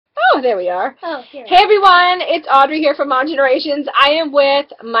There we are. Oh, here. Hey everyone, it's Audrey here from Mom Generations. I am with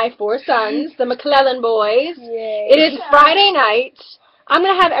my 4 sons, the McClellan boys. Yay. It is Friday night. I'm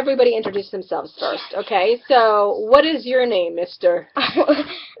going to have everybody introduce themselves first, okay? So, what is your name, mister?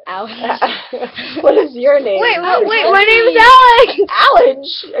 Alex. What is your name? Wait, my name is Alex.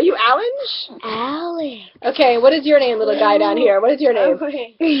 Alange. Are you Alange? Alex. Okay, what is your name, little guy down here? What is your name?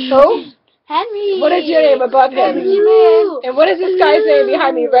 Who? Henry. What is your name above him? And what is this guy's name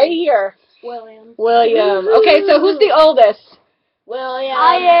behind me right here? William. William. Okay, so who's the oldest? William.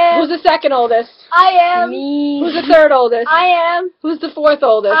 I am. Who's the second oldest? I am. Me. Who's the third oldest? I am. Who's the fourth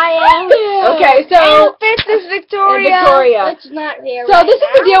oldest? I am. Okay, so... And fifth is Victoria. And Victoria. It's not there So right this is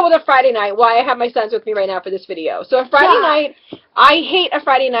now. the deal with a Friday night, why I have my sons with me right now for this video. So a Friday night, I hate a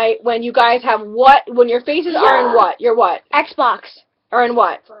Friday night when you guys have what? When your faces are in what? Your what? Xbox. Or in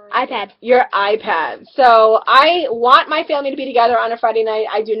what? iPad. Your iPad. So I want my family to be together on a Friday night.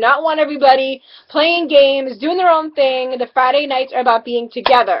 I do not want everybody playing games, doing their own thing. The Friday nights are about being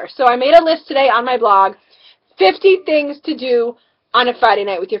together. So I made a list today on my blog, 50 things to do on a Friday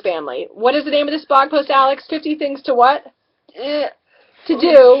night with your family. What is the name of this blog post, Alex? 50 things to what? To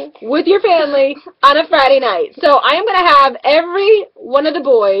do with your family on a Friday night. So I am going to have every one of the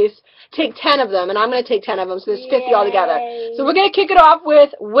boys take 10 of them, and I'm going to take 10 of them, so there's 50 altogether. So we're going to kick it off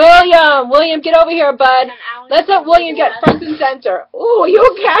with William. William, get over here, bud. Let's let William get front and center. Ooh, are you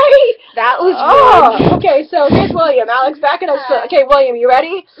okay? That was good. Okay, so here's William. Alex, back it up. Okay, William, you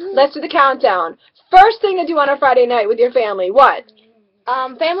ready? Let's do the countdown. First thing to do on a Friday night with your family, what?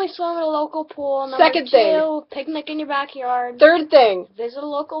 Family swim at a local pool. Second thing. 2, picnic in your backyard. Third thing. Visit a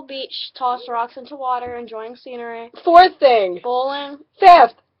local beach, toss rocks into water, enjoying scenery. Fourth thing. Bowling.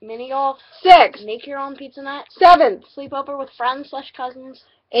 Fifth. Mini golf. Sixth. Make your own pizza night. Seventh. Sleep over with friends/cousins.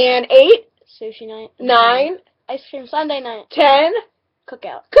 And 8. Sushi night. 9. Ice cream Sunday night. 10.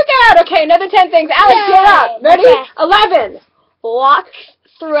 Cookout. Cookout. Okay, another 10 things. Alex, Yay. get up. Ready? Okay. 11. Walk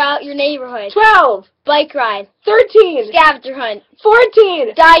throughout your neighborhood. 12. Bike ride. 13. Scavenger hunt.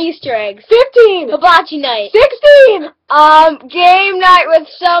 14. Dye Easter eggs. 15. Hibachi night. 16. Game night with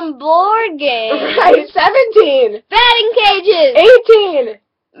some board games. Right. 17. Batting cages. 18.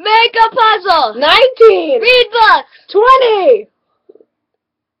 Make a puzzle. 19. Read books. 20.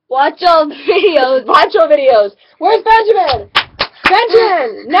 Watch old videos. Watch your videos. Where's Benjamin?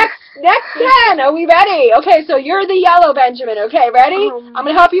 Benjamin. Next 10. Are we ready? Okay, so you're the yellow Benjamin. Okay, ready? I'm going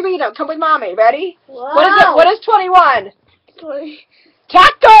to help you read them. Come with mommy. Ready? Wow. What is it? What is 21? 20.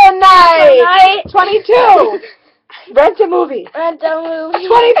 Taco night. Night. 22. Rent a movie. Rent a movie.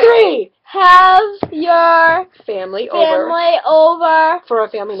 23. Have your Family over for a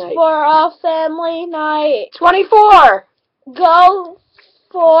family night. for a family night. 24. Go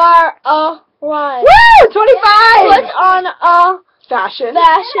for a run. Woo! 25. Put on a Fashion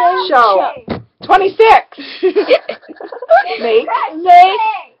show. 26. Make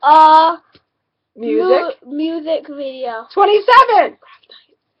a music. video. 27.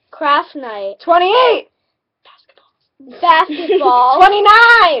 Craft night. 28. Basketball.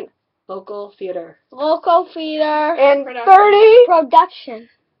 29. Local theater. Local theater. And 30. Production.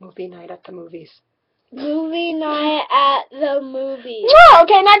 Movie night at the movies. Movie night at the movies. Whoa,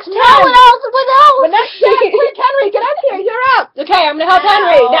 okay, next 10. What else? But next 10, quick, Henry, get up here. You're up. Okay, I'm going to help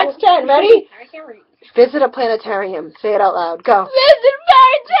Henry. Next 10. Ready? Visit a planetarium. Say it out loud. Go. Visit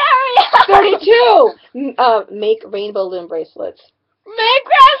planetarium. 32. Make rainbow balloon bracelets. Make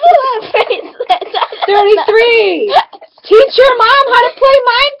rainbow bracelets. 33. Teach your mom how to play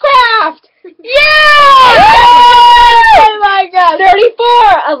Minecraft. Yeah! Oh my God.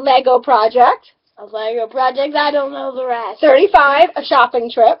 34. A Lego project. A Lego project. I don't know the rest. 35. A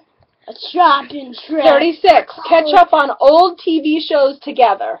shopping trip. A shopping trip. 36. Catch up on old TV shows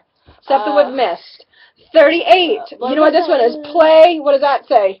together. Something we've missed. 38. You know what this one is? Play. What does that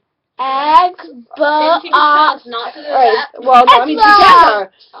say? Xbox. Right. Well, no, I mean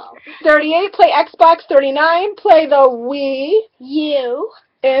together. 38. Play Xbox. 39. Play the Wii. You.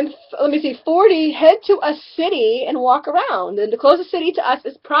 And let me see. 40. Head to a city and walk around. And the closest city to us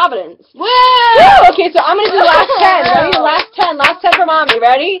is Providence. Woo! Woo! Okay, so I'm gonna do the last 10. Ready? Last 10. Last 10 for mommy.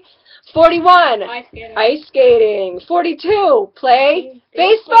 Ready? 41. Ice skating. 42. Play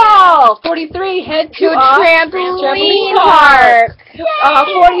baseball. 43. Head to a trampoline park.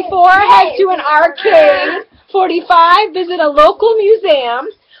 44. Head to an arcade. 45. Visit a local museum.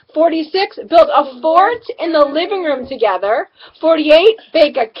 46. Build a fort in the living room together. 48.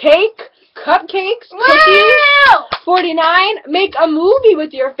 Bake a cake. Cupcakes. Cookies. 49. Make a movie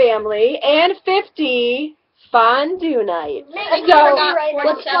with your family. And 50. fondue night. So,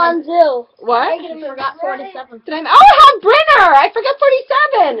 what's fondue? What? You forgot 47. Did I have Brinner. I forgot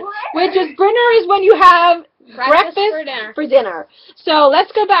 47. Which is Brinner is when you have breakfast for dinner. So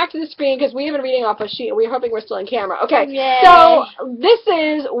let's go back to the screen because we have been reading off a sheet. We're hoping we're still in camera. Okay. Yay. So this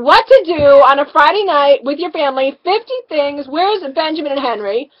is what to do on a Friday night with your family. 50 things. Where's Benjamin and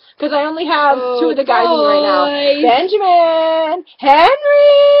Henry? Because I only have two of the guys in right now. Benjamin,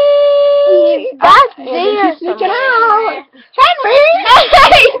 Henry. That's He's sneaking out. Henry.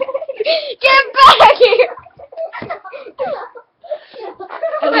 Get back here!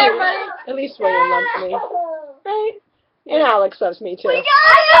 At least William loves me, right? And Alex loves me too. We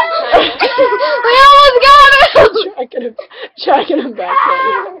got him! We almost got him! Dragging him back in.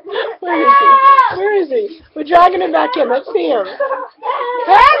 Where is he? Where is he? We're dragging him back in. Let's see him.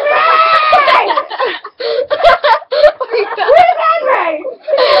 Henry! Where's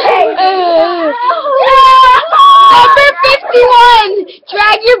Henry? Number 51!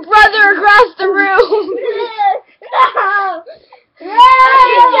 Drag your brother across the room!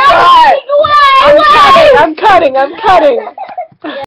 I'm cutting.